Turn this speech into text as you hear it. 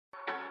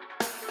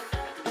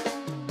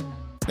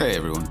Hey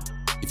everyone.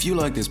 If you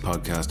like this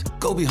podcast,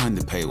 go behind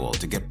the paywall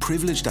to get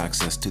privileged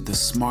access to the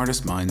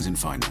smartest minds in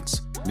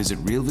finance. Visit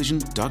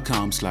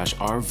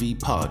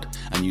realvision.com/rvpod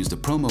and use the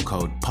promo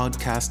code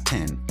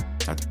podcast10.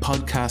 That's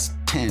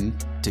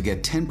podcast10 to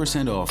get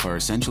 10% off our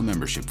essential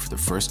membership for the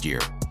first year.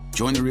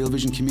 Join the Real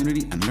Vision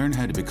community and learn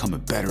how to become a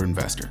better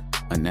investor.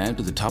 And now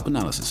to the top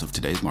analysis of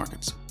today's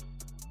markets.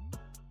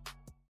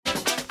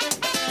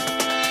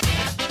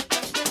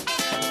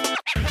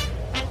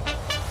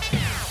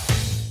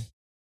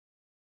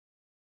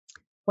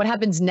 What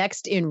happens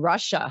next in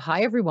Russia?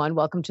 Hi, everyone.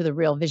 Welcome to the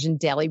Real Vision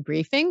Daily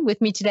Briefing. With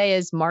me today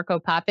is Marko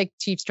Papic,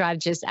 Chief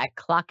Strategist at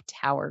Clock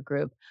Tower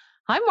Group.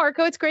 Hi,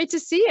 Marko. It's great to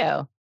see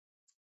you.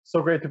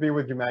 So great to be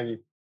with you, Maggie.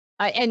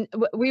 And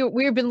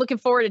we've been looking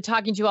forward to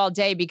talking to you all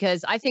day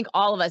because I think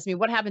all of us,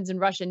 what happens in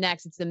Russia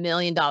next? It's the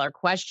million-dollar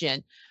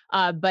question.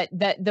 But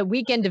the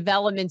weekend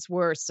developments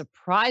were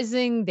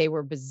surprising. They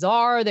were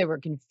bizarre. They were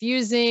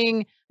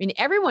confusing.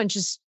 Everyone's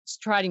just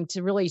trying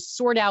to really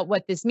sort out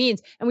what this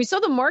means. And we saw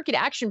the market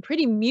action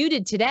pretty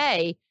muted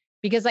today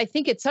because I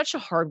think it's such a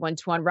hard one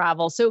to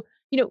unravel. So,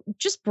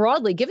 just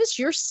broadly, give us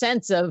your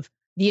sense of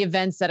the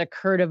events that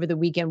occurred over the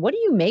weekend. What do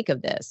you make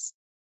of this?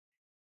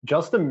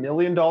 Just $1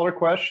 million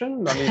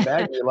question?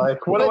 Maggie,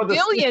 like what about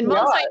billion,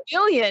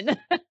 multi-billion?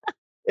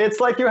 It's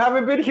like you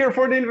haven't been here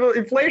for the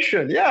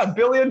inflation. Yeah,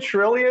 billion,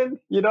 trillion.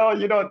 You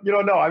don't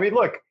know.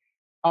 Look,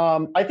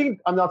 I think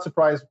I'm not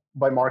surprised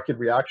by market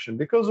reaction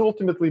because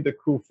ultimately the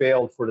coup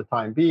failed for the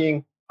time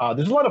being.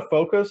 There's a lot of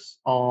focus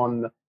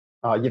on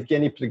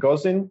Yevgeny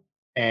Prigozhin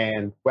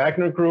and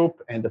Wagner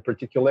Group and the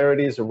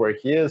particularities of where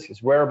he is,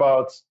 his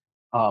whereabouts.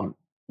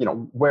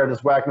 Where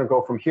does Wagner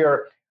go from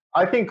here?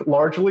 I think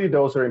largely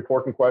those are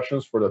important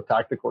questions for the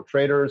tactical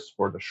traders,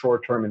 for the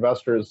short-term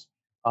investors.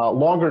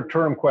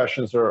 Longer-term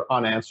questions are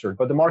unanswered,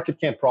 but the market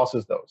can't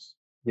process those.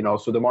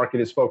 So the market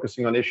is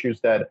focusing on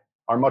issues that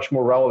are much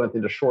more relevant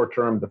in the short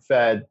term, the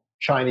Fed,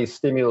 Chinese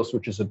stimulus,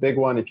 which is a big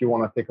one if you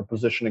want to take a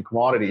position in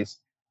commodities.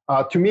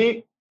 To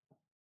me,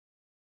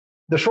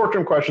 the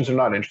short-term questions are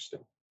not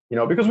interesting,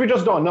 because we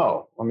just don't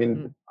know.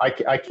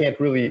 I can't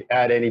really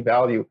add any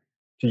value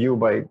to you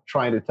by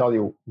trying to tell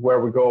you where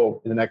we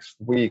go in the next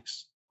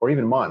weeks or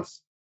even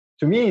months.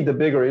 To me, the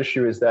bigger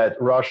issue is that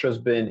Russia's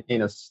been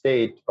in a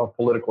state of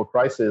political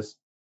crisis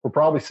for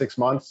probably 6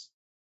 months.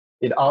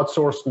 It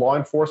outsourced law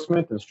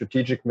enforcement and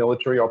strategic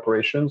military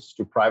operations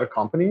to private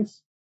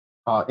companies,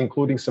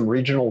 including some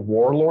regional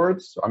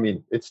warlords.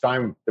 It's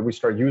time that we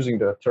start using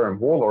the term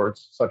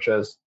warlords, such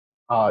as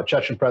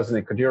Chechen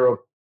President Kadyrov.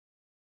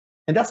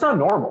 And that's not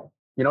normal.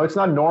 It's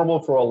not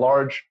normal for a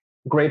large,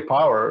 great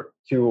power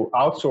to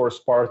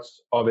outsource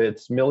parts of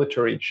its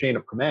military chain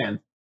of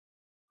command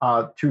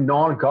to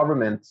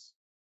non-government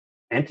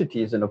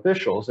entities and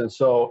officials. And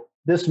so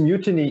this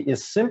mutiny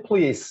is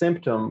simply a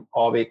symptom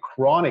of a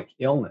chronic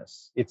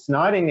illness. It's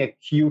not an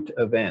acute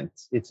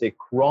event. It's a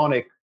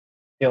chronic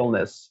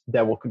illness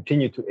that will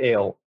continue to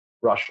ail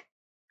Russia.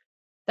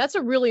 That's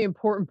a really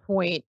important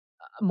point,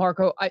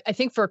 Marko. I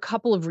think for a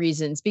couple of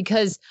reasons,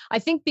 because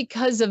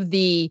of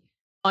the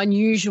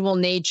unusual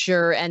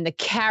nature and the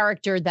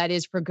character that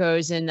is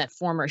Prigozhin, that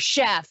former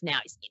chef, now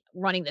he's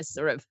running this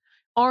sort of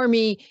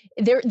army.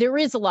 There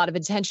is a lot of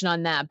attention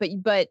on that,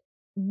 but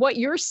what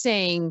you're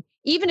saying,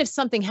 even if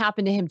something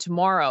happened to him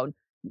tomorrow,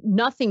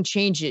 nothing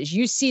changes.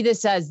 You see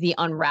this as the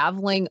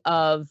unraveling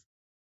of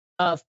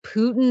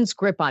Putin's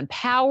grip on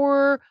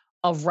power,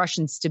 of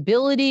Russian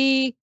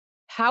stability.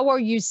 How are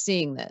you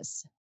seeing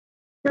this?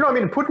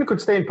 Putin could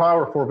stay in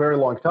power for a very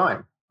long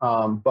time,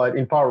 but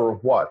in power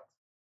of what?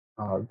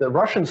 The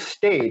Russian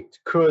state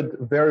could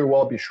very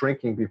well be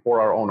shrinking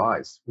before our own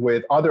eyes,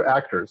 with other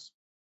actors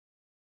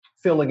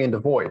filling in the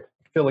void,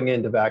 filling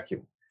in the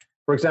vacuum.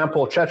 For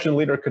example, Chechen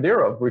leader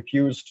Kadyrov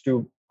refused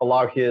to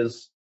allow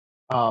his,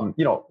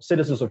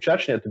 citizens of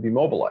Chechnya to be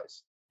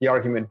mobilized. The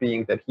argument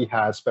being that he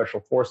has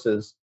special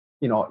forces,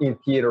 in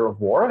theater of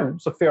war, and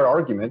it's a fair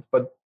argument.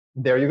 But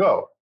there you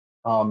go.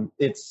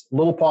 It's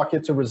little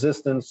pockets of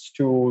resistance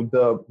to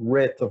the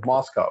writ of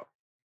Moscow.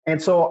 And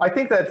so I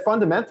think that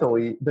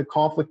fundamentally the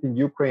conflict in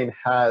Ukraine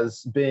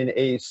has been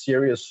a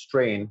serious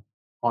strain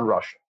on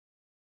Russia.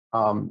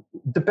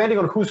 Depending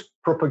on whose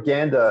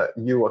propaganda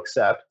you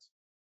accept,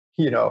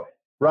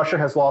 Russia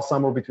has lost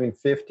somewhere between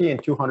 50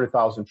 and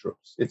 200,000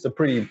 troops. It's a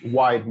pretty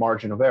wide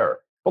margin of error.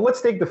 But let's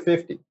take the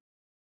 50.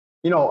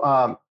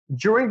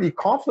 During the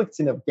conflicts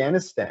in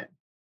Afghanistan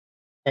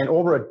and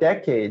over a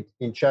decade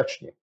in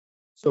Chechnya,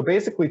 so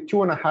basically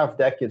 2.5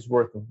 decades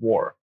worth of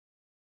war,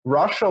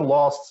 Russia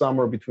lost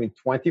somewhere between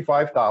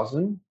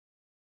 25,000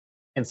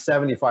 and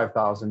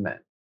 75,000 men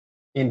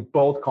in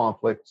both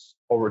conflicts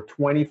over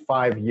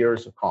 25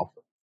 years of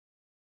conflict.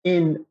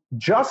 In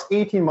just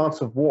 18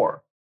 months of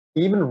war,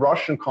 even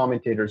Russian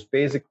commentators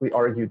basically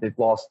argue they've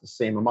lost the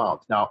same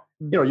amount. Now,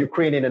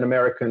 Ukrainian and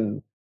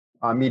American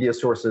media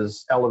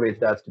sources elevate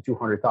that to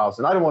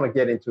 200,000. I don't want to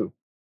get into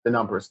the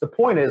numbers. The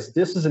point is,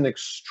 this is an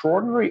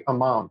extraordinary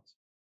amount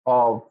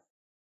of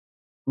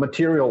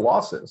material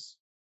losses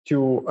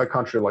to a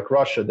country like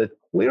Russia that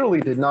clearly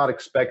did not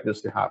expect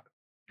this to happen.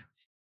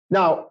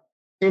 Now,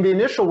 in the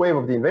initial wave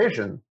of the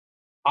invasion,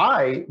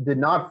 I did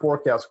not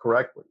forecast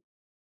correctly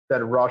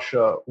that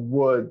Russia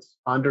would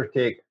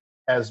undertake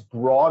as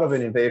broad of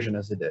an invasion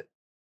as it did.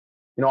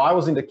 You know, I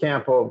was in the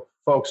camp of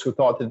folks who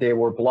thought that they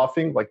were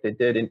bluffing like they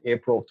did in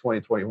April of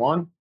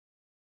 2021,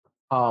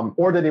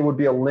 or that it would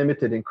be a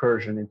limited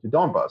incursion into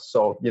Donbass.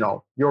 So, you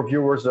know, your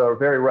viewers are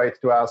very right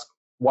to ask,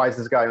 why is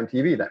this guy on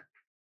TV then?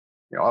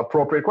 You know,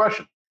 appropriate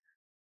question.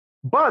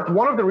 But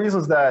one of the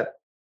reasons that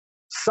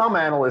some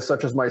analysts,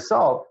 such as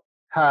myself,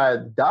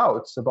 had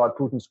doubts about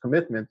Putin's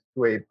commitment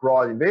to a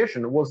broad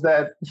invasion was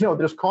that, you know,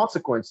 there's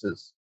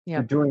consequences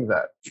to doing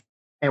that.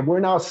 And we're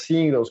now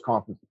seeing those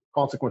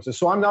consequences.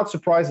 So I'm not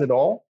surprised at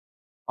all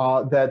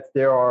that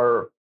there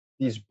are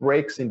these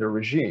breaks in the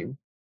regime.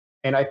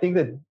 And I think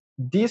that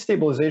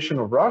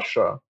destabilization of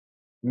Russia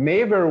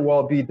may very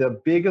well be the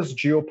biggest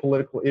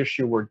geopolitical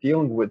issue we're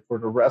dealing with for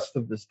the rest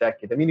of this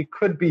decade. I mean, it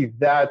could be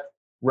that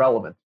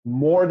relevant,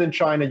 more than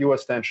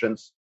China-US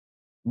tensions,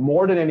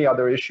 more than any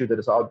other issue that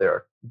is out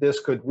there. This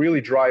could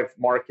really drive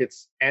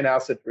markets and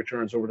asset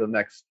returns over the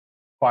next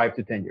 5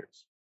 to 10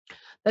 years.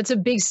 That's a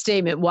big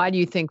statement. Why do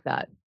you think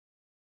that?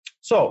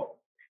 So,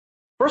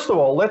 first of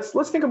all, let's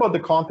think about the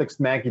context,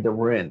 Maggie, that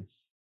we're in.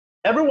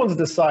 Everyone's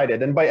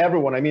decided, and by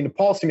everyone, I mean the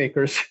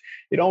policymakers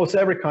in almost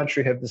every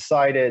country have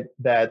decided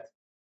that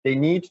they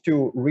need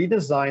to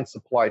redesign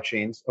supply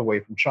chains away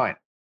from China.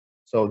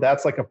 So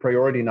that's like a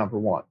priority number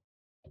one.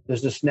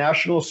 There's this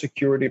national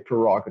security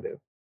prerogative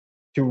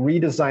to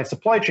redesign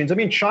supply chains. I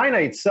mean, China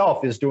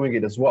itself is doing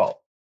it as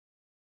well.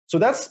 So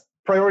that's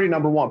priority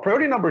number one.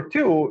 Priority number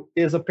two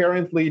is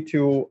apparently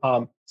to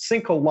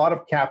sink a lot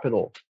of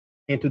capital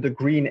into the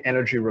green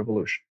energy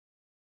revolution.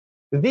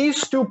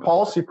 These two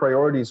policy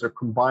priorities are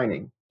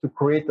combining to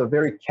create a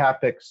very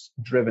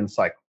capex-driven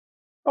cycle.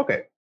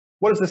 Okay,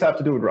 what does this have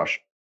to do with Russia?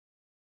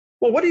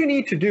 Well, what do you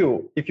need to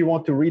do if you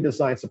want to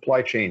redesign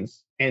supply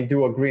chains and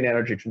do a green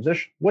energy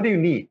transition? What do you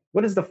need?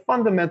 What is the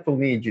fundamental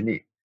need you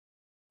need?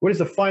 What is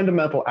the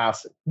fundamental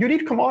asset? You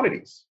need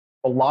commodities,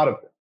 a lot of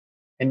them.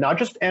 And not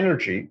just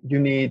energy, you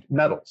need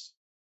metals.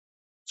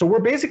 So we're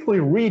basically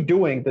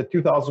redoing the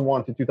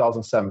 2001 to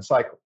 2007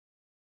 cycle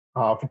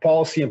for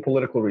policy and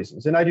political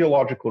reasons and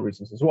ideological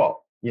reasons as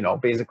well. You know,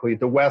 basically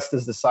the West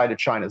has decided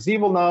China's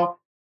evil now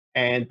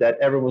and that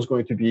everyone's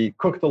going to be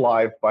cooked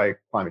alive by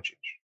climate change.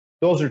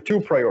 Those are two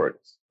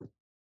priorities.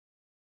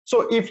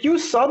 So if you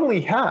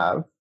suddenly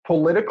have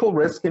political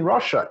risk in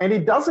Russia, and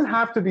it doesn't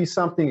have to be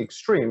something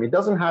extreme. It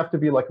doesn't have to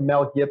be like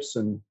Mel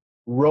Gibson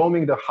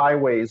roaming the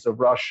highways of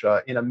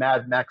Russia in a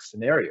Mad Max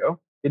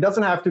scenario. It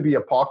doesn't have to be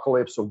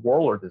apocalypse or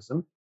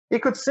warlordism.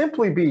 It could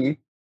simply be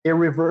a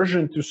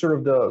reversion to sort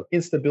of the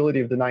instability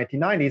of the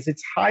 1990s.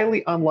 It's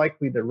highly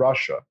unlikely that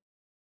Russia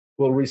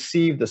will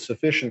receive the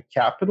sufficient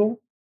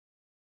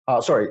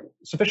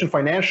sufficient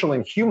financial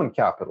and human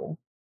capital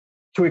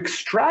to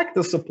extract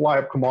the supply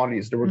of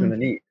commodities that we're going to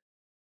need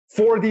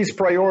for these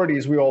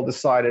priorities we all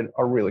decided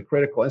are really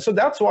critical. And so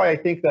that's why I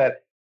think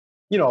that,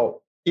 you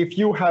know, if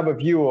you have a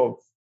view of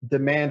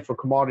demand for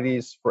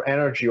commodities, for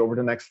energy over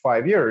the next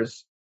 5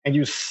 years, and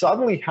you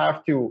suddenly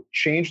have to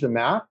change the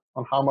math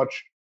on how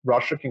much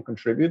Russia can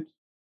contribute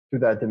to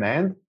that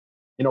demand,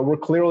 you know, we're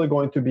clearly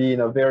going to be in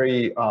a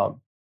very,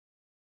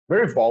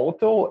 very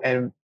volatile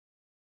and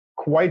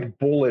quite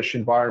bullish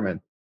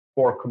environment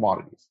for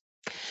commodities.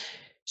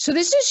 So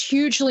this is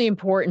hugely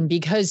important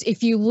because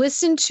if you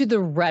listen to the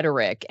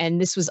rhetoric, and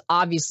this was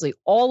obviously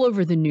all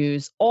over the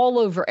news, all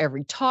over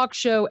every talk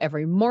show,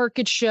 every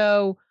market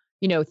show,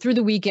 you know, through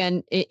the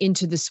weekend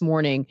into this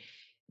morning,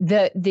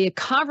 the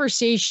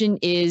conversation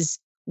is,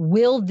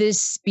 will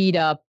this speed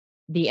up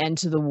the end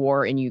to the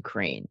war in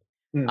Ukraine?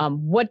 Is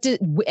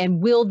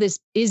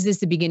this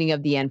the beginning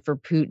of the end for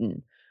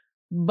Putin?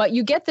 But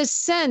you get the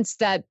sense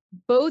that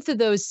both of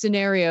those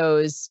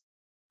scenarios,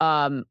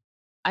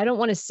 I don't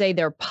want to say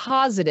they're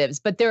positives,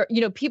 but they're,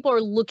 you know, people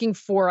are looking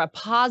for a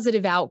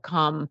positive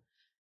outcome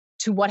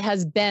to what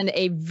has been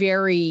a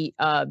very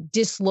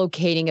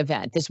dislocating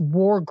event, this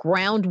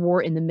ground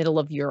war in the middle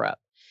of Europe.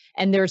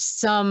 And there's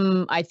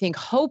some, I think,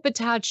 hope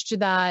attached to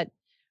that,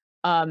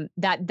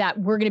 that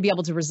we're going to be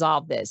able to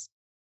resolve this.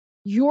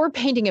 You're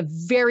painting a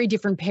very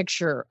different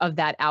picture of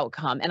that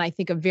outcome, and I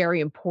think a very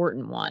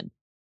important one,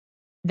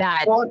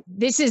 that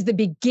this is the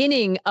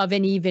beginning of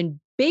an even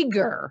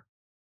bigger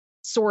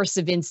source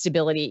of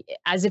instability.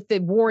 As if the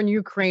war in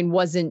Ukraine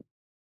wasn't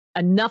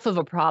enough of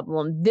a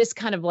problem, this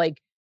kind of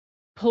like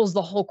pulls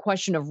the whole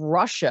question of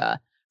Russia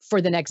for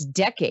the next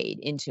decade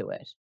into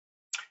it.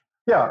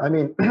 Yeah, I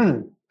mean,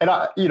 and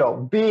I, you know,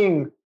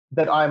 being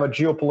that I'm a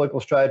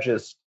geopolitical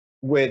strategist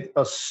with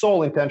a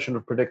sole intention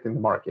of predicting the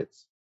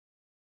markets,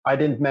 I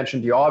didn't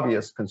mention the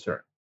obvious concern.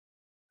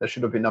 That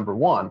should have been number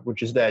one,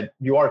 which is that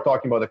you are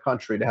talking about a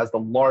country that has the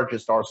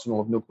largest arsenal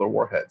of nuclear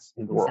warheads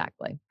in the world.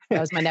 Exactly.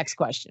 That was my next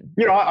question.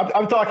 You know,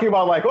 I'm talking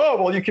about like,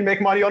 oh, well, you can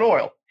make money on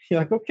oil.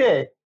 You're like,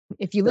 okay.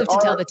 If you live to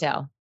tell the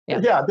tale.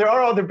 Yeah, there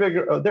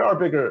are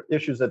bigger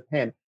issues at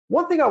hand.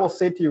 One thing I will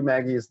say to you,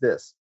 Maggie, is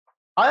this.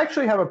 I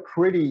actually have a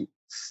pretty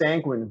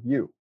sanguine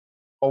view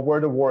of where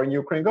the war in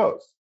Ukraine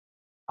goes.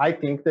 I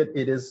think that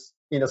it is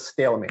in a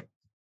stalemate.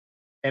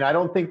 And I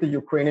don't think the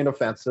Ukrainian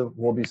offensive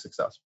will be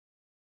successful.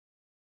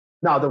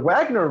 Now, the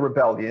Wagner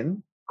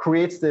rebellion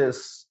creates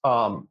this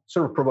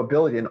sort of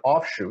probability, an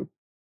offshoot,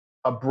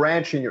 a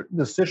branch in your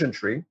decision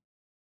tree,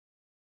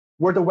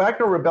 where the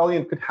Wagner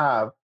rebellion could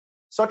have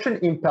such an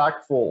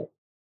impactful,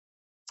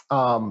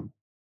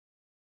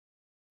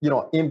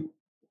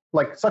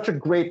 such a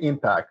great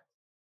impact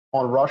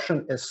on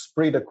Russian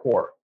esprit de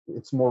corps,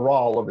 its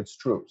morale of its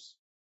troops,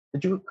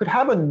 that you could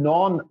have a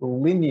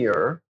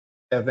non-linear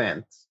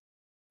event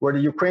where the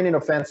Ukrainian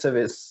offensive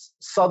is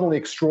suddenly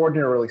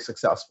extraordinarily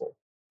successful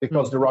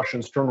because the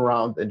Russians turn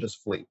around and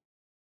just flee.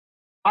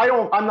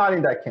 I'm not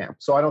in that camp,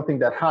 so I don't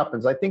think that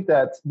happens. I think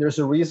that there's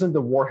a reason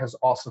the war has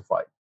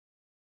ossified.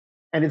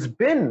 And it's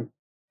been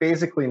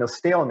basically in a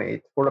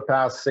stalemate for the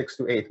past 6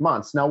 to 8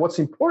 months. Now, what's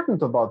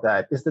important about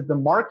that is that the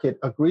market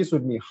agrees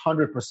with me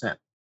 100%.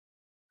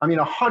 I mean,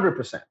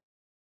 100%.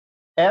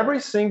 Every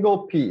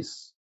single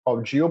piece of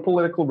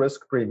geopolitical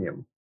risk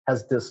premium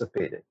has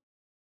dissipated.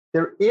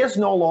 There is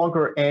no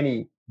longer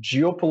any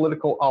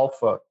geopolitical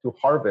alpha to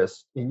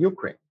harvest in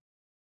Ukraine.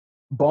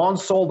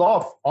 Bonds sold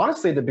off,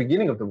 honestly, at the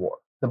beginning of the war.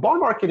 The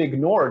bond market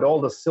ignored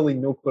all the silly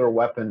nuclear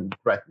weapon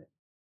threatening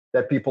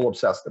that people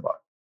obsessed about.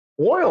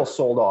 Oil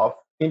sold off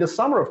in the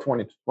summer of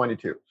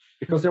 2022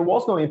 because there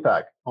was no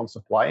impact on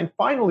supply. And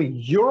finally,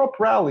 Europe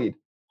rallied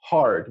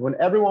hard when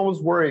everyone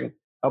was worrying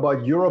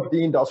about Europe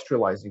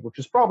deindustrializing, which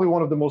is probably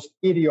one of the most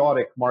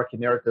idiotic market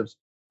narratives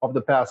of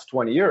the past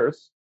 20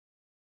 years.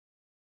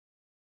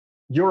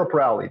 Europe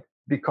rallied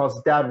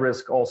because that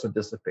risk also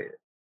dissipated.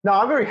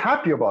 Now, I'm very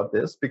happy about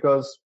this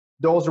because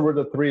those were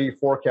the 3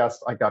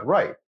 forecasts I got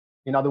right.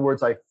 In other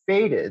words, I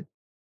faded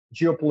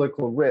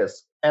geopolitical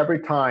risk every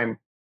time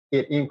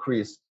it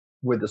increased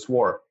with this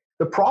war.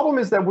 The problem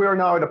is that we are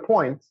now at a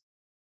point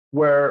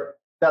where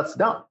that's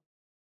done.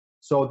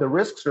 So the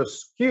risks are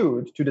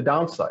skewed to the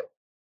downside.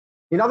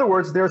 In other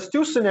words, there's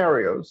 2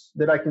 scenarios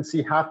that I can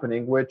see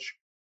happening, which,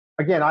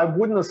 again, I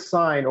wouldn't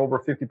assign over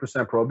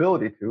 50%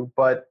 probability to,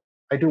 but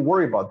I do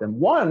worry about them.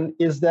 One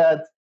is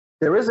that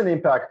there is an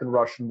impact in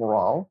Russian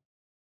morale.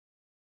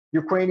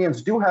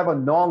 Ukrainians do have a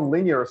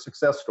non-linear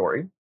success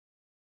story,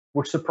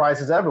 which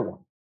surprises everyone.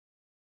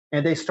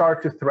 And they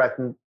start to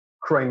threaten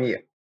Crimea.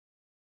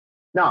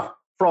 Now,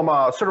 from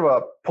a sort of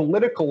a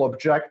political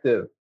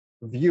objective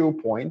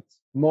viewpoint,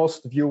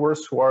 most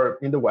viewers who are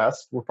in the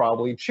West will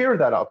probably cheer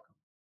that outcome.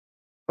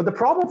 But the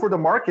problem for the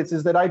markets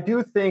is that I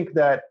do think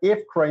that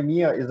if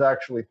Crimea is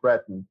actually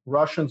threatened,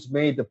 Russians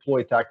may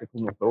deploy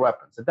tactical nuclear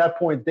weapons. At that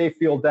point, they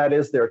feel that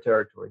is their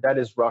territory. That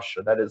is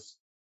Russia. That is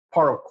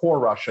part of core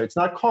Russia. It's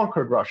not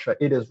conquered Russia.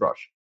 It is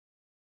Russia.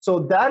 So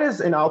that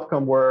is an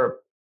outcome where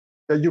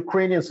the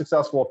Ukrainian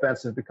successful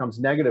offensive becomes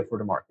negative for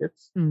the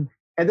markets.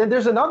 And then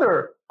there's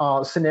another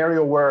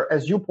scenario where,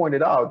 as you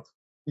pointed out,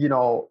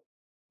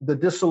 the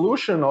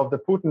dissolution of the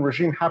Putin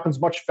regime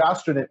happens much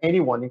faster than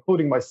anyone,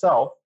 including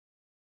myself,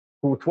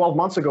 who 12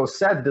 months ago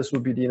said this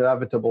would be the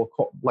inevitable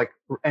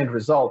end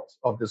result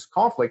of this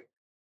conflict.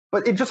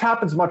 But it just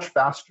happens much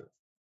faster.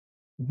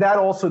 That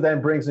also then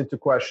brings into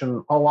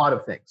question a lot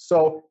of things.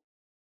 So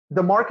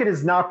the market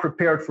is not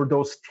prepared for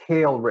those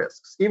tail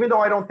risks, even though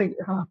I don't think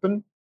they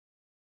happen.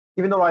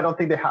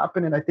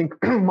 And I think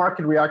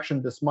market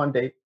reaction this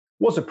Monday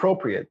was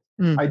appropriate.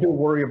 I do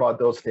worry about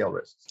those tail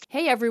risks.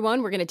 Hey,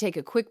 everyone. We're going to take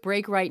a quick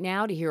break right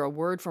now to hear a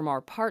word from our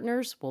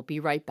partners. We'll be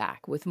right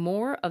back with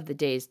more of the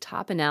day's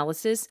top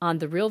analysis on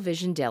the Real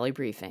Vision Daily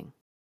Briefing.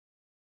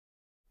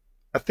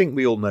 I think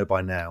we all know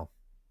by now,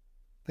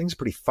 things are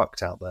pretty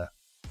fucked out there,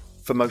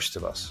 for most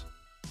of us.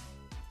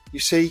 You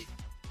see,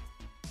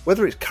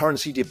 whether it's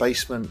currency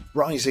debasement,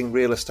 rising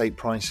real estate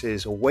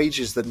prices, or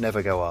wages that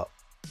never go up,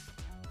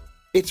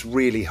 it's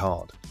really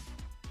hard.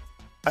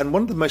 And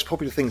one of the most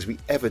popular things we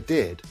ever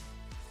did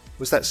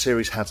was that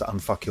series How to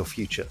Unfuck Your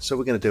Future. So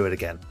we're going to do it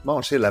again.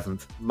 March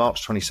 11th,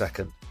 March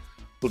 22nd.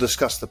 We'll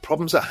discuss the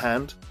problems at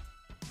hand,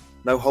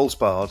 no holds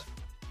barred,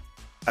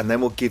 and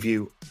then we'll give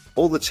you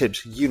all the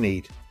tips you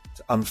need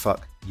to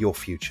unfuck your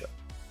future.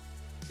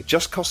 It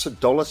just costs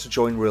 $1 to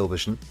join Real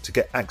Vision. To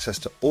get access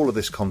to all of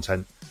this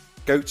content,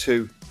 go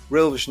to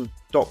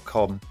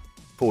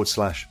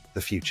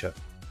realvision.com/thefuture.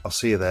 I'll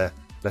see you there.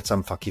 Let's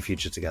unfuck your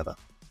future together.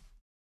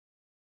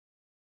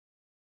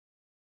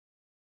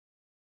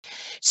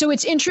 So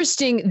it's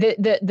interesting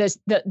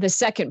the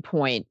second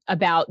point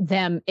about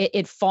them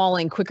it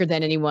falling quicker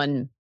than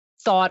anyone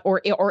thought, or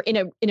in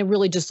a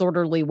really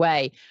disorderly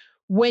way.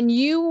 When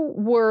you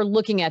were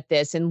looking at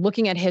this and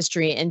looking at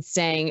history and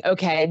saying,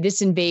 okay, this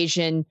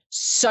invasion,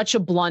 such a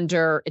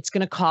blunder, it's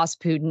going to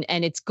cost Putin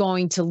and it's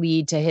going to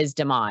lead to his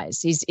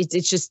demise.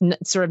 It's just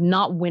sort of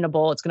not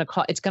winnable. It's going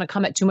to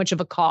come at too much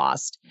of a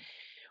cost.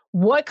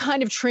 What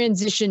kind of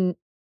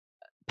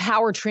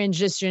power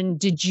transition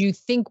did you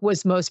think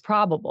was most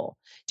probable?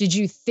 Did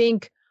you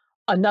think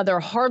another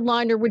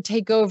hardliner would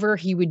take over?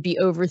 He would be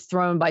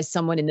overthrown by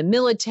someone in the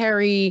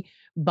military,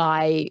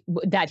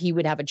 that he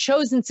would have a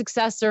chosen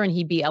successor and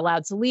he'd be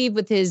allowed to leave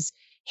with his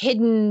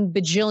hidden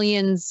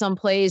bajillions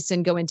someplace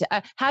and go into,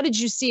 how did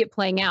you see it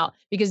playing out?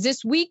 Because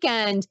this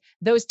weekend,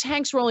 those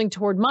tanks rolling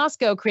toward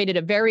Moscow created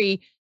a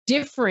very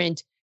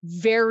different,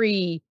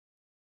 very,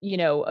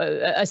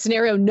 a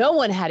scenario no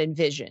one had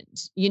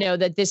envisioned,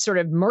 that this sort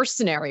of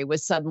mercenary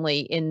was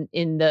suddenly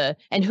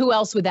and who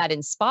else would that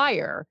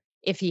inspire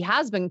if he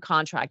has been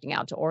contracting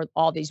out to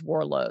all these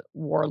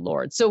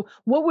warlords? So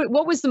what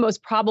was the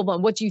most probable,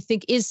 and what do you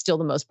think is still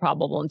the most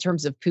probable in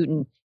terms of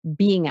Putin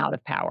being out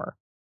of power?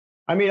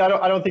 I mean, I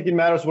don't think it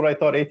matters what I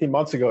thought 18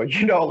 months ago,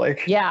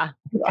 Yeah.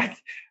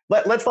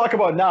 Let's talk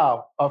about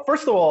now.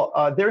 First of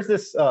all, there's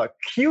this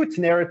cute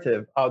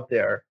narrative out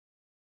there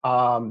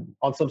on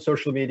some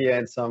social media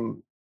and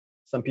some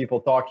people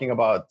talking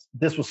about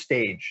this was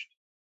staged.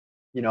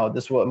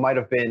 This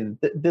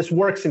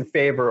works in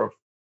favor of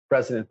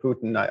President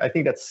Putin. I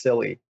think that's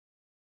silly.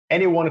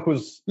 Anyone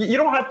you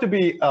don't have to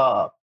be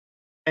an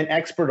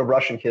expert of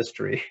Russian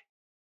history.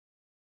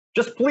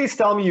 Just please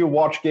tell me you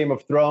watch Game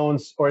of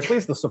Thrones or at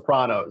least The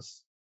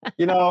Sopranos.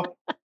 I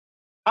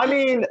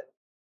mean,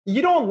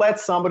 you don't let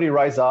somebody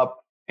rise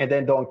up and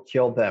then don't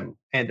kill them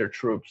and their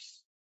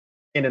troops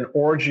in an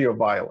orgy of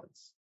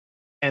violence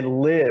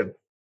and live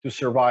to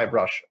survive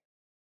Russia.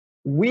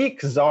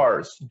 Weak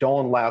czars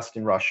don't last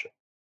in Russia.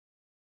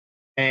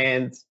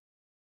 And,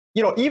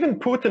 even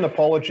Putin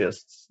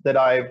apologists that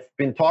I've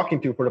been talking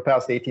to for the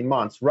past 18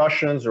 months,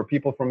 Russians or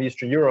people from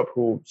Eastern Europe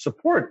who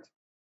support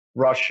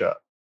Russia,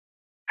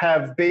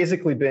 have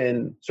basically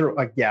been sort of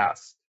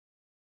aghast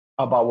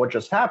about what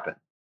just happened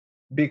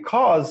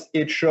because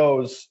it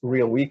shows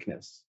real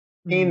weakness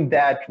in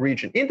that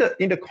region, in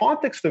the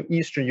context of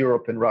Eastern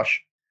Europe and Russia.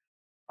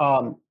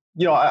 I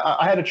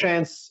had a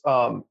chance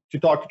to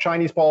talk to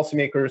Chinese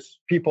policymakers,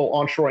 people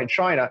onshore in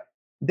China.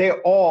 They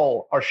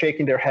all are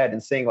shaking their head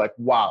and saying, like,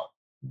 wow,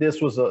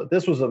 this was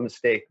a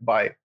mistake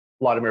by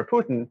Vladimir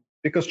Putin,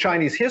 because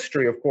Chinese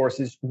history, of course,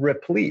 is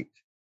replete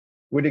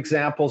with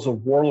examples of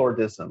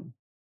warlordism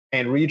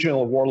and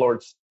regional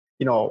warlords,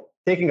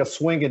 taking a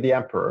swing at the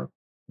emperor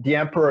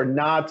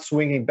not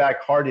swinging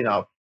back hard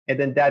enough, and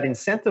then that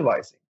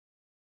incentivizing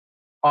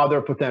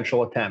other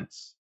potential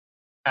attempts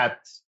at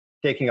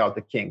taking out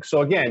the king.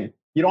 So again,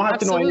 you don't have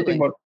to know anything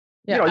about,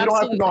 you don't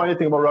have to know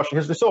anything about Russian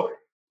history. So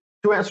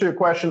to answer your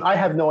question, I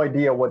have no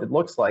idea what it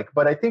looks like,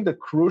 but I think the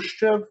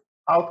Khrushchev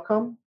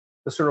outcome,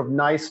 the sort of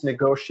nice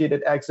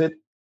negotiated exit.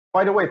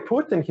 By the way,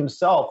 Putin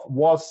himself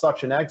was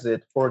such an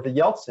exit for the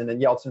Yeltsin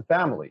and Yeltsin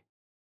family.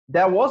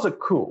 That was a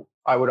coup,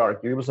 I would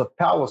argue. It was a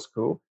palace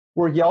coup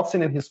where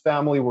Yeltsin and his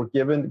family were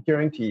given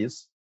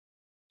guarantees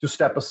to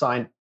step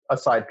aside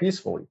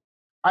peacefully.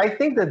 I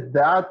think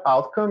that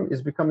outcome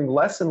is becoming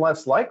less and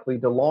less likely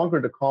the longer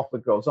the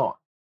conflict goes on.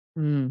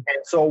 And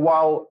so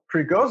while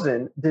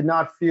Prigozhin did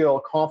not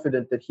feel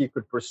confident that he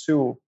could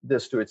pursue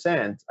this to its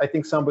end, I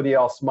think somebody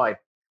else might.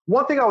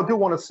 One thing I do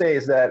want to say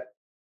is that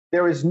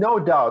there is no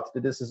doubt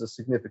that this is a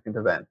significant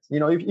event.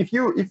 If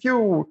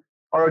you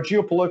are a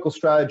geopolitical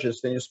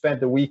strategist and you spend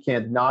the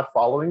weekend not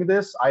following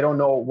this, I don't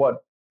know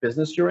what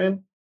business you're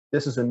in.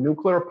 This is a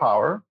nuclear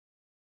power,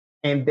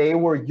 and they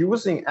were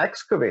using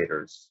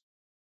excavators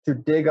to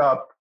dig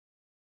up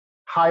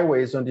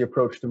highways on the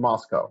approach to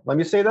Moscow. Let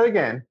me say that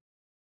again.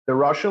 The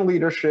Russian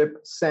leadership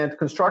sent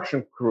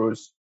construction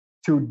crews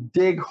to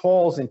dig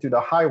holes into the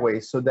highway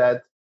so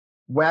that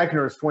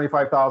Wagner's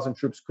 25,000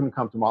 troops couldn't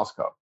come to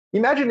Moscow.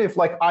 Imagine if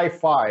like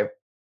I-5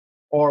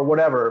 or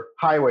whatever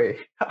highway,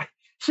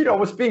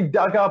 was being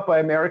dug up by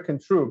American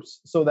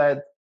troops so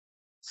that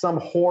some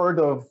horde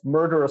of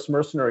murderous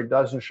mercenary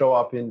doesn't show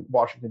up in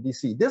Washington,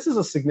 D.C. This is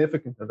a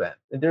significant event,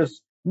 and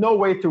there's no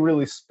way to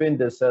really spin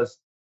this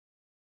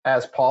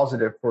as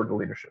positive for the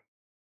leadership.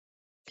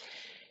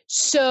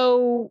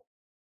 So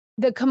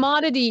the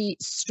commodity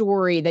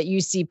story that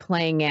you see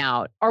playing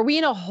out, are we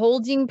in a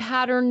holding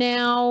pattern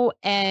now?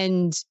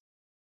 And,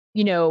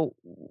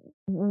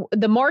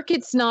 the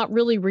market's not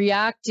really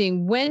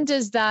reacting. When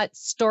does that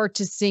start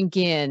to sink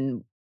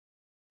in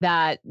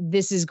that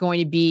this is going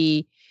to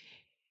be,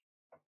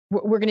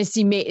 we're going to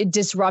see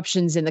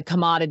disruptions in the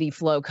commodity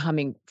flow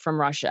coming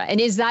from Russia? And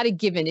is that a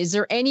given? Is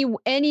there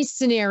any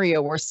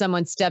scenario where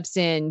someone steps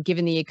in,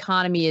 given the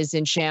economy is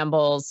in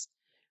shambles?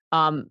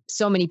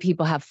 So many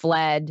people have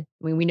fled.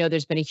 I mean, we know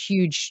there's been a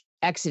huge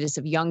exodus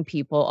of young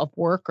people, of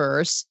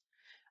workers.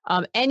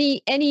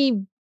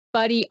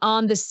 Anybody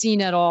on the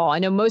scene at all? I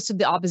know most of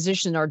the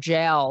opposition are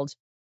jailed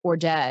or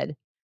dead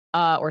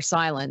or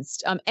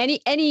silenced.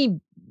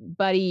 Anybody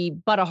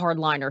but a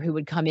hardliner who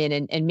would come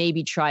in and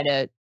maybe try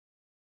to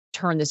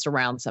turn this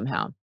around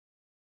somehow?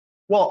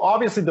 Well,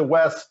 obviously the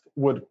West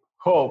would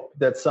hope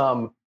that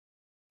some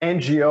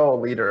NGO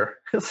leader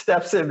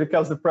steps in,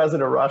 becomes the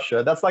president of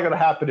Russia. That's not going to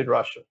happen in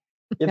Russia.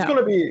 It's going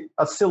to be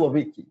a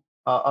Siloviki,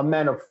 a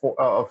man of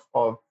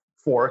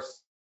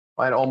force,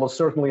 and almost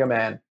certainly a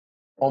man,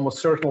 almost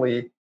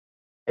certainly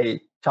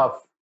a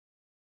tough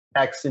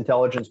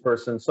ex-intelligence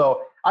person.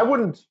 So I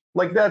wouldn't,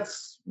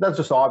 that's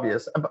just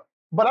obvious.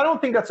 But I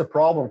don't think that's a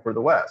problem for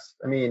the West.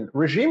 I mean,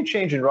 regime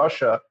change in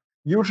Russia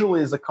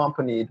usually is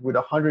accompanied with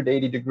a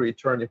 180-degree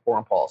turn in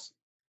foreign policy.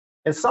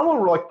 And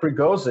someone like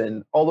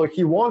Prigozhin, although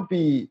he won't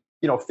be,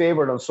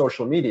 favored on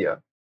social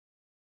media,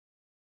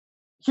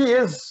 he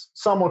is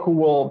someone who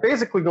will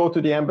basically go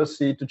to the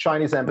embassy, to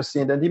Chinese embassy,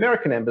 and then the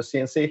American embassy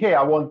and say, hey,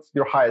 I want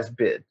your highest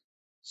bid.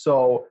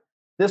 So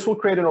this will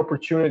create an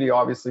opportunity,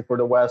 obviously, for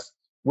the West.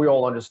 We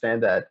all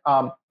understand that.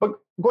 But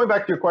going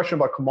back to your question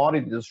about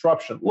commodity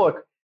disruption,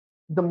 look,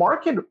 the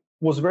market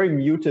was very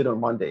muted on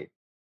Monday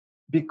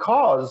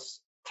because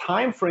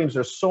timeframes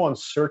are so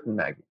uncertain,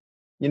 Maggie.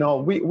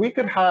 We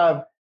could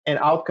have an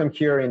outcome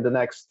here in the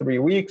next 3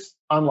 weeks,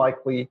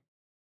 unlikely.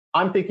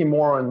 I'm thinking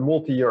more on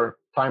multi-year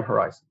time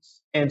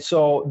horizons. And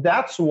so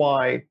that's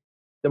why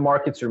the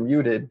markets are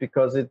muted,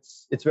 because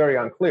it's very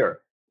unclear.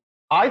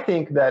 I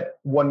think that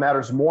what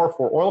matters more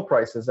for oil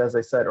prices, as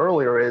I said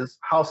earlier, is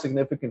how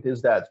significant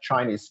is that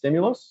Chinese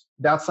stimulus.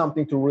 That's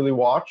something to really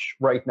watch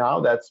right now.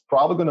 That's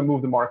probably going to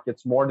move the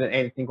markets more than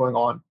anything going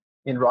on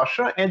in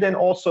Russia. And then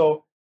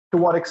also, to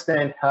what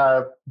extent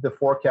have the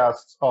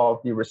forecasts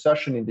of the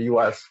recession in the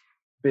US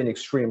been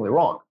extremely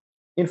wrong?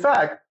 In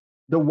fact,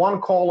 the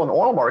one call on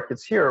oil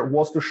markets here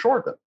was to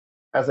short them.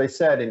 As I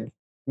said, in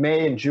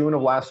May and June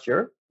of last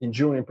year, in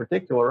June in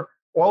particular,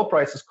 oil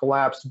prices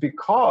collapsed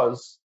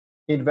because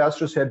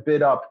investors had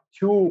bid up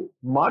too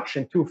much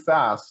and too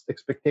fast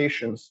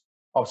expectations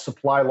of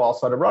supply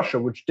loss out of Russia,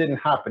 which didn't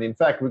happen. In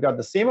fact, we got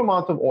the same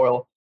amount of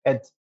oil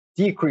at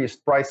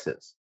decreased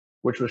prices,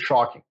 which was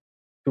shocking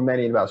to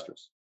many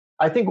investors.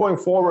 I think going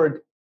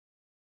forward,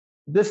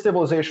 this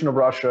stabilization of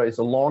Russia is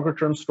a longer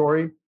term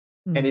story,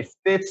 and it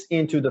fits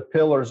into the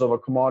pillars of a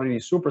commodity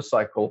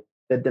supercycle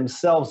that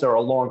themselves are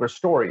a longer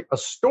story, a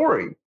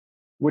story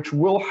which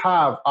will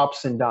have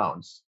ups and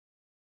downs,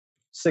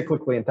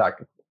 cyclically and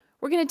tactically.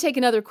 We're going to take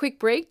another quick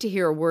break to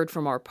hear a word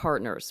from our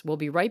partners. We'll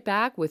be right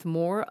back with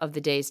more of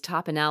the day's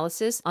top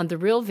analysis on the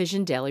Real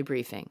Vision Daily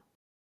Briefing.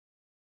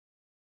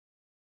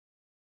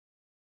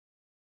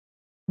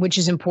 Which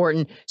is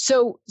important.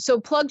 So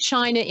plug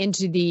China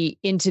into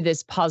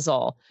this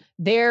puzzle.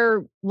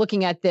 They're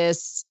looking at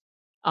this,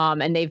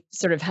 and they've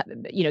sort of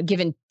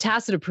given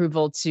tacit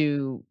approval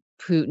to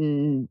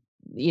Putin.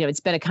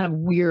 It's been a kind of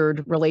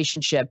weird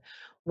relationship.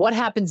 What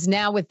happens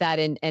now with that,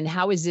 and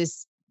how is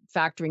this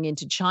factoring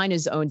into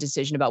China's own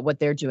decision about what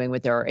they're doing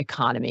with their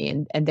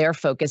economy and their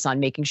focus on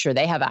making sure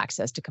they have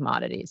access to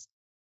commodities?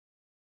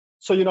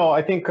 So,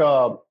 I think,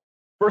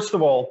 first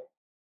of all,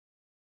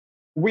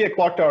 we at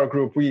Clock Tower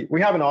Group,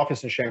 we have an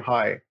office in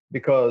Shanghai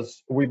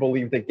because we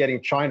believe that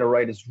getting China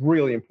right is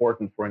really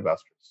important for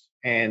investors.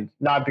 And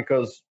not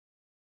because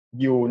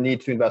you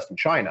need to invest in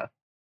China,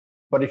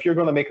 but if you're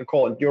going to make a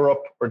call in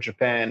Europe or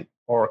Japan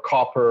or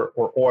copper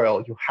or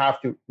oil, you have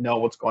to know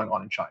what's going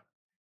on in China.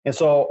 And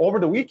so over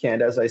the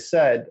weekend, as I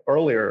said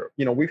earlier,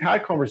 we've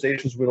had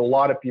conversations with a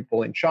lot of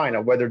people in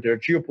China, whether they're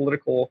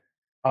geopolitical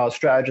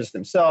strategists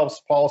themselves,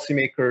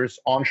 policymakers,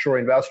 onshore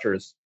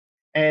investors.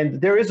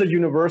 And there is a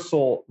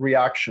universal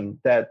reaction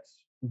that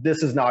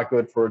this is not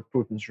good for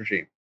Putin's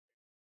regime.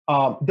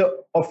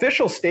 The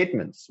official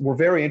statements were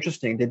very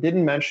interesting. They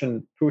didn't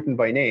mention Putin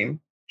by name.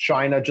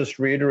 China just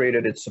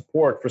reiterated its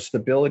support for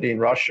stability in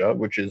Russia,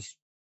 which is,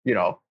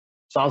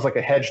 sounds like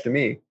a hedge to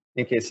me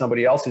in case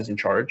somebody else is in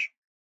charge.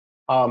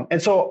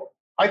 And so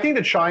I think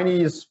the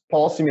Chinese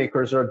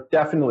policymakers are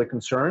definitely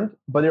concerned,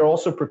 but they're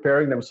also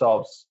preparing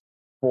themselves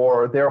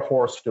for their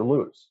horse to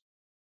lose.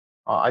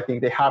 I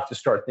think they have to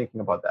start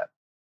thinking about that.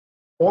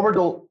 Over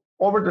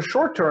the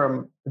short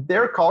term,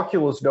 their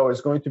calculus, though, is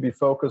going to be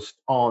focused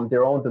on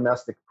their own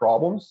domestic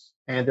problems.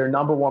 And their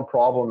number one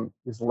problem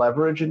is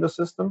leverage in the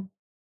system.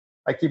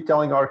 I keep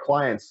telling our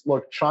clients,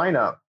 look,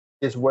 China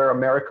is where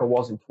America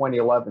was in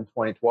 2011,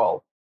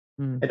 2012.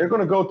 And they're going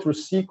to go through a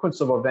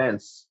sequence of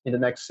events in the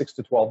next 6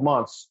 to 12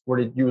 months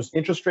where they use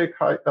interest rate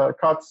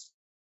cuts,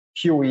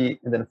 QE,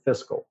 and then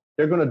fiscal.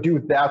 They're going to do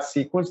that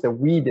sequence that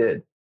we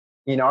did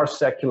in our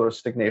secular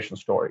stagnation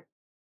story.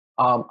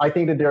 I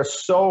think that they're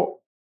so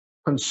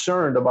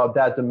concerned about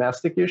that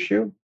domestic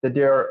issue that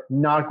they're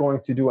not going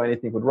to do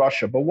anything with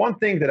Russia. But one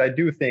thing that I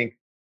do think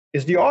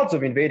is the odds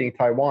of invading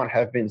Taiwan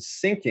have been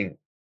sinking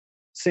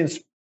since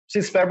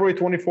February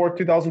 24,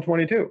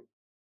 2022.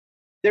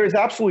 There is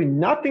absolutely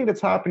nothing that's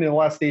happened in the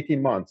last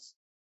 18 months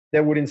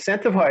that would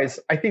incentivize,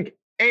 I think,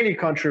 any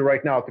country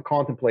right now to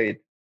contemplate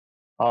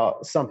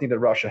something that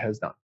Russia has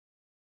done.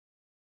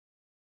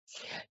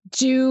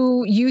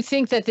 Do you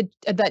think that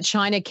that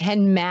China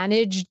can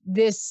manage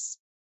this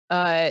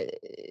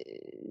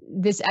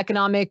this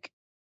economic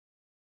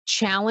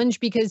challenge?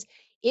 Because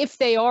if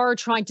they are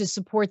trying to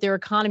support their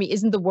economy,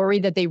 isn't the worry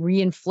that they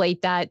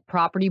reinflate that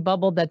property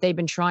bubble that they've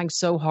been trying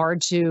so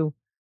hard to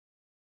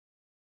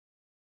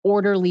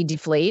orderly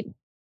deflate?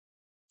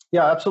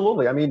 Yeah,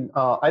 absolutely. I mean,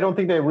 I don't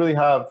think they really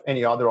have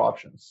any other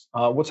options.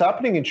 What's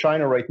happening in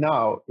China right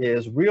now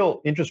is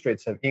real interest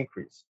rates have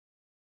increased.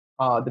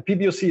 The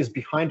PBOC is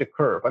behind the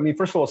curve. I mean,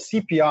 first of all,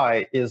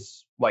 CPI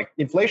is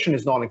inflation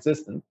is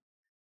non-existent.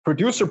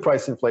 Producer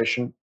price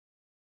inflation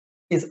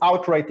is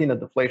outright in a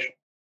deflation.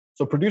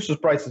 So producers'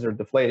 prices are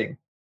deflating.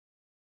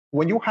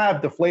 When you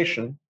have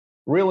deflation,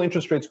 real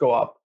interest rates go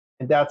up,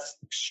 and that's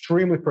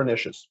extremely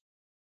pernicious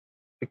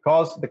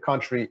because the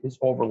country is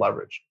over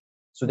leveraged.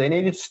 So they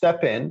needed to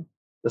step in.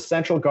 The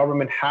central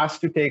government has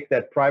to take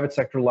that private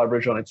sector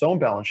leverage on its own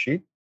balance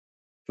sheet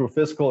through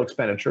fiscal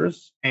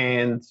expenditures.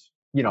 And,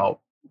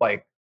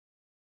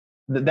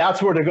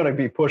 that's where they're going to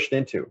be pushed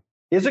into.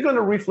 Is it going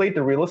to reflate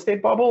the real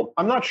estate bubble?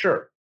 I'm not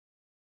sure.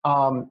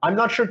 I'm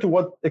not sure to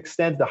what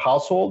extent the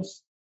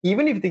households,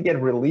 even if they get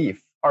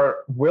relief, are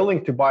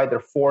willing to buy their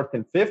fourth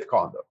and fifth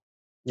condo.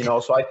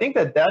 So I think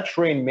that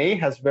train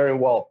has very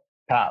well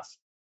passed.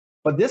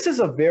 But this is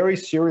a very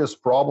serious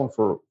problem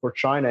for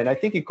China, and I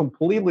think it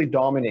completely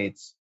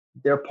dominates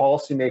their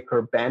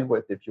policymaker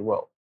bandwidth, if you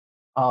will.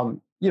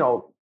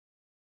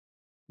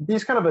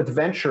 These kind of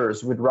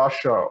adventures with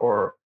Russia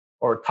or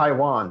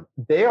Taiwan,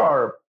 they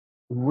are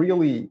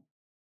really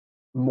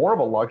more of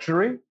a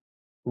luxury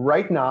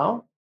right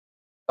now.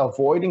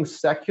 Avoiding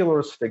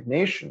secular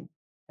stagnation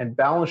and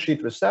balance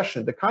sheet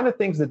recession, the kind of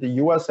things that the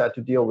U.S. had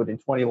to deal with in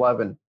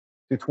 2011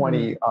 to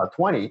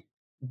 2020.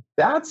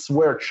 That's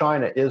where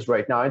China is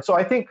right now. And so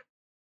I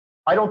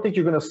don't think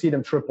you're going to see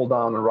them triple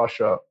down on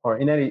Russia or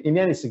in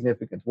any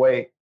significant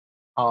way.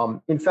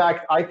 In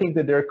fact, I think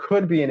that there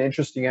could be an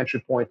interesting entry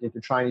point into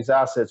Chinese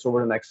assets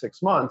over the next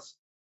 6 months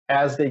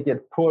as they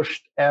get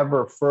pushed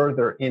ever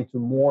further into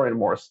more and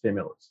more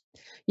stimulus.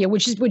 Yeah,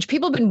 which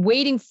people have been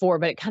waiting for,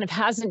 but it kind of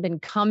hasn't been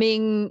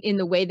coming in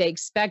the way they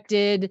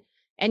expected.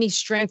 Any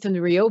strength in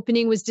the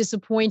reopening was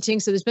disappointing.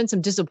 So there's been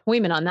some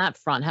disappointment on that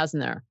front,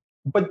 hasn't there?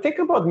 But think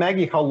about,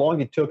 Maggie, how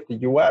long it took the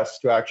U.S.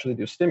 to actually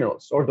do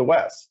stimulus, or the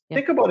West. Yeah.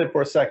 Think about it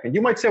for a second.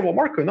 You might say, well,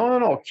 Marko,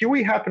 no.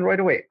 QE happened right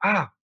away.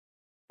 But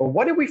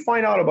what did we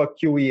find out about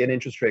QE and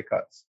interest rate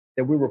cuts?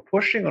 That we were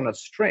pushing on a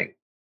string.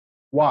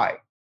 Why?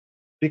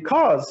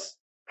 Because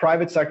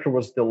private sector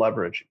was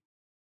deleveraging.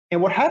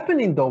 And what happened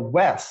in the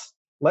West,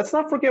 let's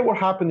not forget what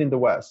happened in the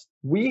West.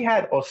 We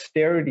had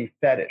austerity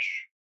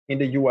fetish in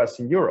the US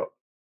and Europe,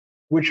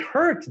 which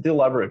hurt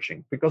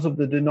deleveraging because of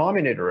the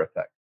denominator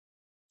effect.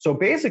 So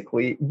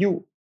basically,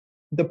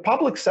 the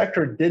public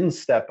sector didn't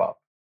step up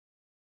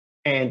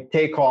and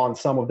take on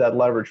some of that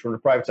leverage from the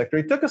private sector.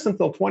 It took us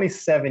until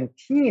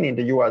 2017 in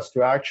the US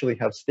to actually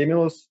have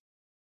stimulus,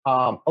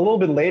 a little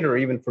bit later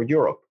even for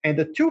Europe. And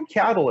the two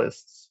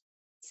catalysts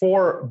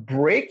for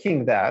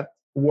breaking that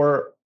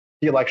were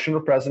the election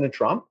of President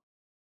Trump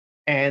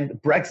and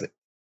Brexit.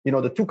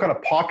 The two kind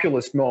of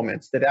populist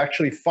moments that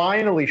actually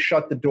finally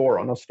shut the door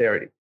on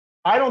austerity.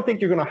 I don't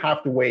think you're going to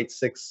have to wait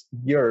 6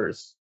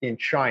 years in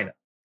China.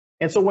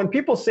 And so when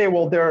people say,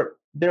 well, their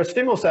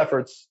stimulus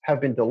efforts have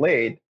been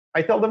delayed,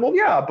 I tell them, well,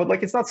 yeah, but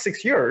it's not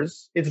 6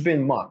 years, it's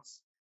been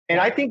months.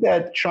 And I think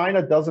that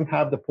China doesn't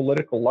have the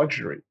political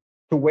luxury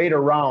to wait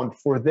around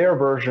for their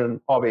version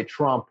of a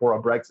Trump or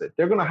a Brexit.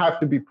 They're going to have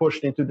to be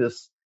pushed into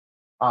this,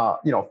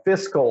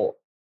 fiscal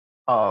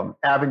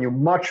avenue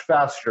much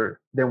faster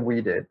than we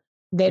did.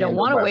 They don't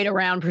want to wait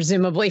around,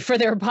 presumably, for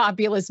their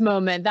populist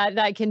moment.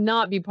 That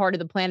cannot be part of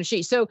the plan of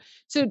Xi. So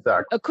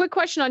exactly. A quick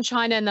question on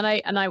China, and then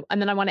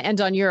I want to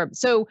end on Europe.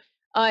 So,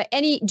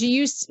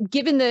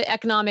 given the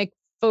economic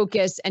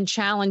focus and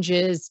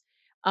challenges,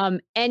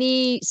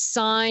 any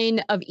sign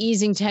of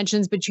easing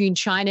tensions between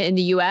China and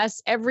the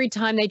U.S.? Every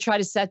time they try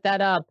to set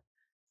that up,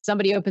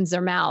 somebody opens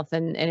their mouth,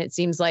 and it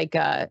seems like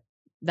that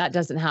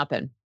doesn't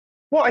happen.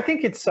 Well, I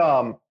think it's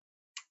not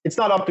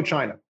up to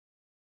China.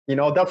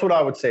 That's what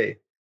I would say.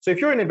 So if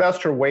you're an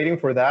investor waiting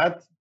for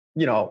that,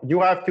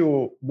 you have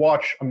to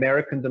watch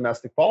American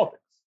domestic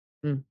politics.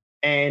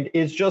 And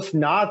it's just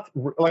not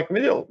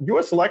the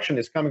U.S. election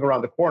is coming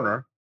around the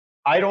corner.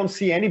 I don't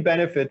see any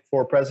benefit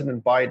for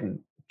President Biden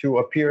to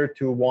appear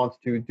to want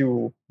to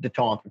do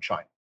détente with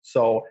China.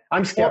 So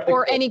I'm skeptical.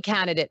 Or any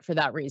candidate for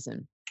that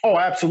reason. Oh,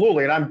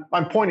 absolutely. And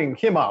I'm pointing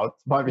him out.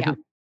 Yeah.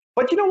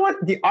 But you know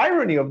what? The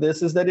irony of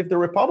this is that if the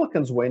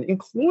Republicans win,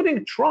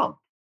 including Trump,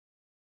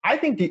 I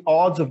think the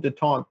odds of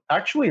détente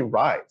actually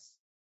rise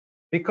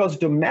because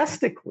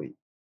domestically,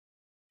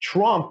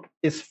 Trump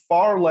is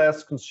far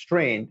less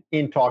constrained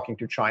in talking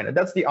to China.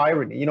 That's the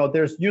irony.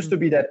 There's used to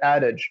be that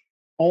adage,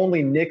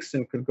 only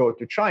Nixon could go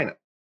to China.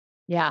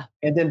 Yeah.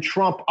 And then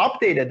Trump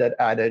updated that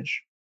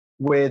adage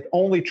with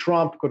only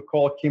Trump could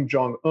call Kim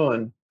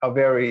Jong-un a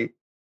very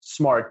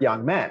smart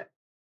young man.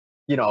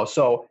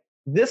 So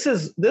this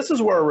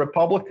is where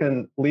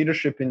Republican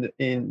leadership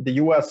in the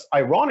U.S.,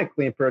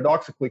 ironically and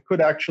paradoxically,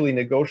 could actually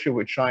negotiate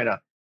with China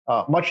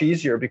much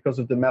easier because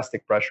of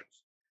domestic pressures.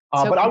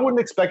 But I wouldn't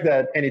expect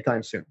that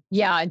anytime soon.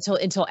 Yeah,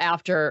 until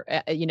after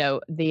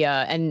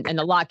and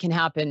a lot can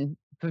happen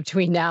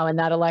between now and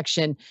that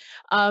election.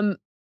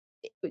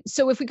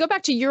 So if we go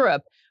back to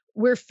Europe,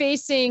 we're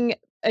facing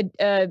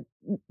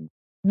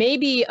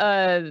maybe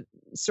a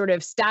sort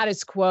of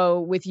status quo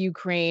with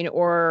Ukraine,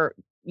 or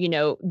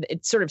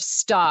it's sort of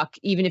stuck,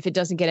 even if it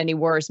doesn't get any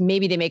worse.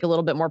 Maybe they make a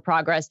little bit more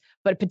progress,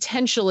 but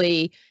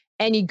potentially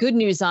any good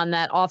news on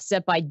that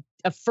offset by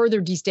a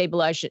further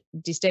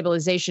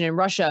destabilization in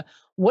Russia.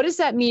 What does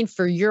that mean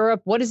for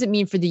Europe? What does it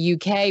mean for the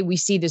UK? We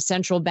see the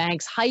central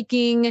banks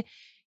hiking.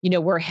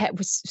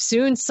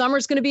 Soon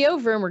summer's going to be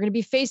over and we're going to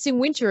be facing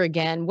winter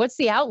again. What's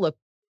the outlook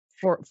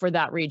for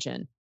that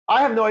region?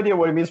 I have no idea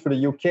what it means for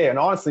the UK. And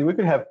honestly, we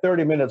could have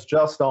 30 minutes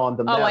just on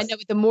the mess. Oh, I know,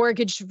 with the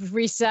mortgage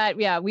reset.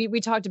 Yeah, we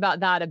talked about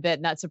that a bit,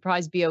 and that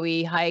surprise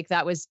BOE hike.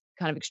 That was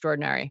kind of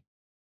extraordinary.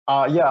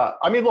 Yeah.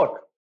 I mean,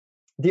 look,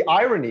 the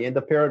irony and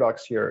the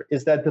paradox here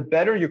is that the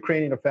better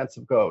Ukrainian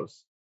offensive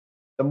goes,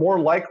 the more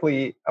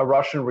likely a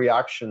Russian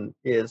reaction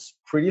is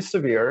pretty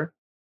severe,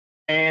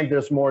 and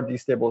there's more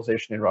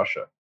destabilization in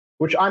Russia,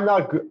 which I'm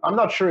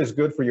not sure is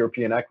good for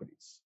European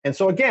equities. And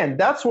so again,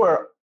 that's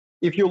where,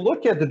 if you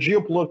look at the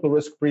geopolitical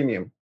risk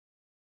premium,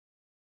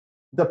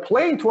 the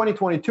play in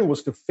 2022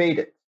 was to fade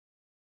it,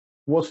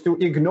 was to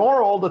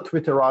ignore all the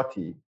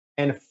Twitterati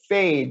and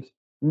fade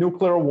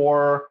nuclear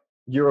war,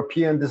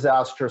 European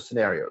disaster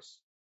scenarios.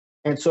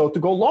 And so to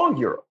go long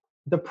Europe.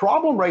 The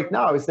problem right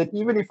now is that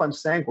even if I'm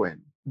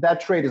sanguine, that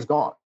trade is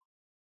gone.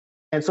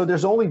 And so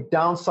there's only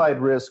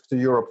downside risk to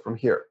Europe from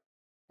here.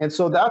 And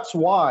so that's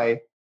why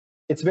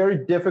it's very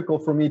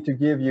difficult for me to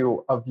give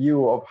you a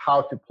view of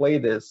how to play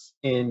this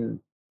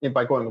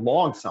by going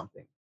long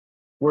something.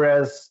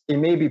 Whereas it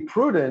may be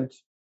prudent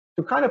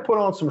to kind of put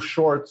on some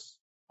shorts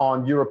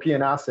on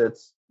European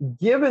assets,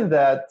 given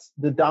that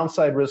the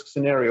downside risk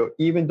scenario,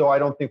 even though I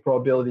don't think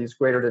probability is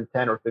greater than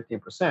 10 or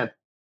 15%,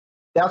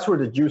 that's where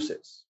the juice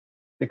is,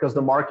 because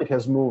the market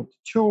has moved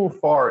too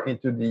far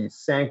into the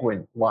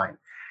sanguine line.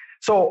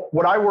 So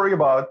what I worry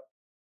about,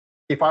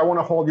 if I want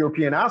to hold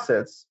European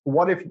assets,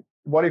 what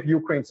if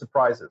Ukraine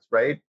surprises,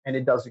 right? And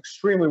it does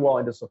extremely well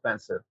in this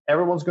offensive.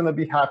 Everyone's going to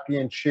be happy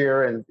and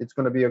cheer, and it's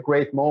going to be a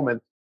great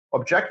moment,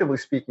 objectively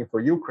speaking, for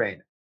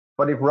Ukraine.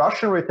 But if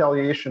Russian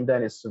retaliation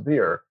then is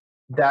severe,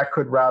 that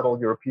could rattle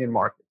European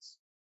markets.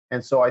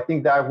 And so I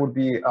think that would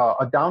be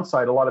a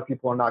downside a lot of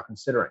people are not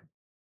considering.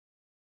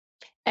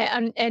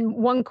 And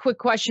one quick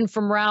question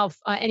from Ralph.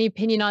 Any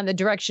opinion on the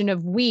direction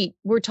of wheat?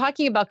 We're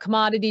talking about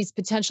commodities,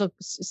 potential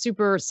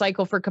super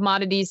cycle for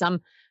commodities.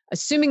 I'm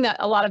assuming that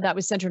a lot of that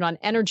was centered on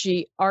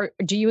energy.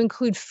 Do you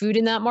include food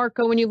in that,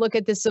 Marko, when you look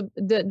at this,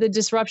 the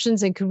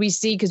disruptions? And could we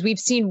see, because we've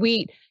seen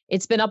wheat,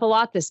 it's been up a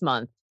lot this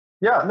month.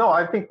 Yeah, no,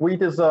 I think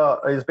wheat is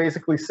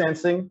basically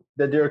sensing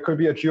that there could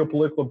be a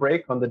geopolitical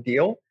break on the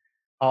deal.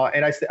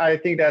 And I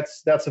think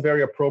that's a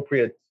very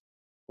appropriate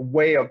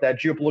way of that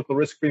geopolitical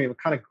risk premium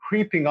kind of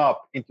creeping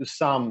up into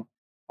some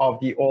of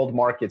the old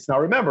markets. Now,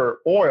 remember,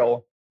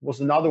 oil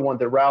was another one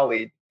that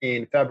rallied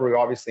in February,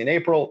 obviously in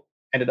April,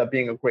 ended up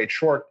being a great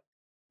short.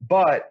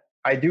 But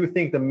I do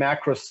think the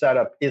macro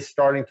setup is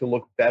starting to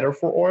look better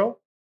for oil.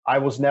 I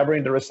was never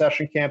in the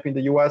recession camp in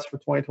the US for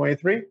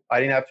 2023. I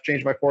didn't have to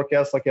change my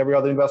forecast like every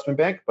other investment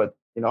bank, but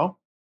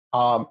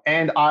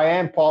and I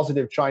am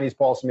positive Chinese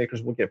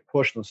policymakers will get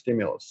pushed on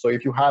stimulus. So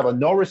if you have a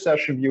no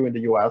recession view in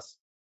the US,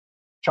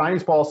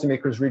 Chinese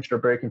policymakers reach their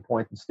breaking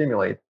point and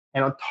stimulate.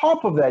 And on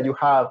top of that, you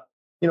have,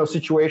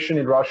 situation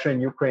in Russia and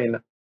Ukraine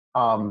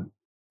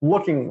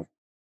looking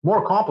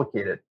more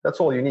complicated. That's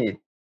all you need.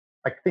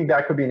 I think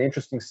that could be an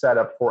interesting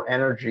setup for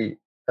energy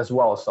as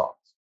well as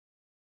softs.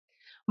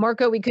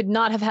 Marko, we could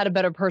not have had a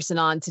better person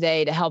on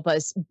today to help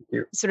us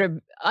sort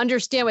of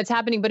understand what's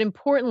happening, but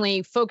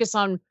importantly, focus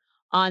on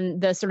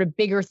the sort of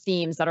bigger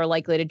themes that are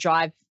likely to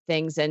drive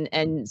things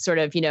and sort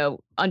of,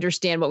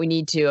 understand what we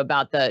need to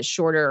about the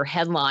shorter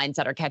headlines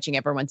that are catching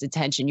everyone's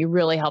attention. You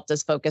really helped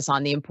us focus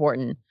on the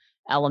important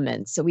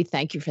elements. So we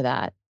thank you for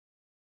that.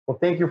 Well,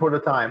 thank you for the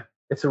time.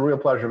 It's a real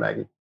pleasure,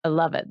 Maggie. I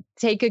love it.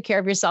 Take good care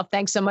of yourself.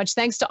 Thanks so much.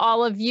 Thanks to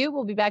all of you.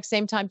 We'll be back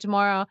same time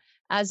tomorrow.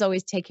 As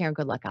always, take care and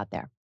good luck out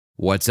there.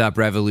 What's up,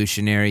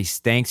 revolutionaries?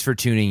 Thanks for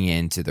tuning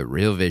in to the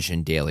Real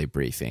Vision Daily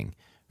Briefing.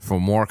 For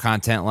more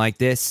content like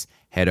this,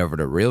 head over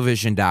to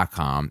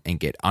realvision.com and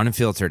get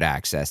unfiltered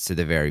access to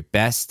the very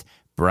best,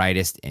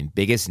 brightest, and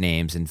biggest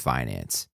names in finance.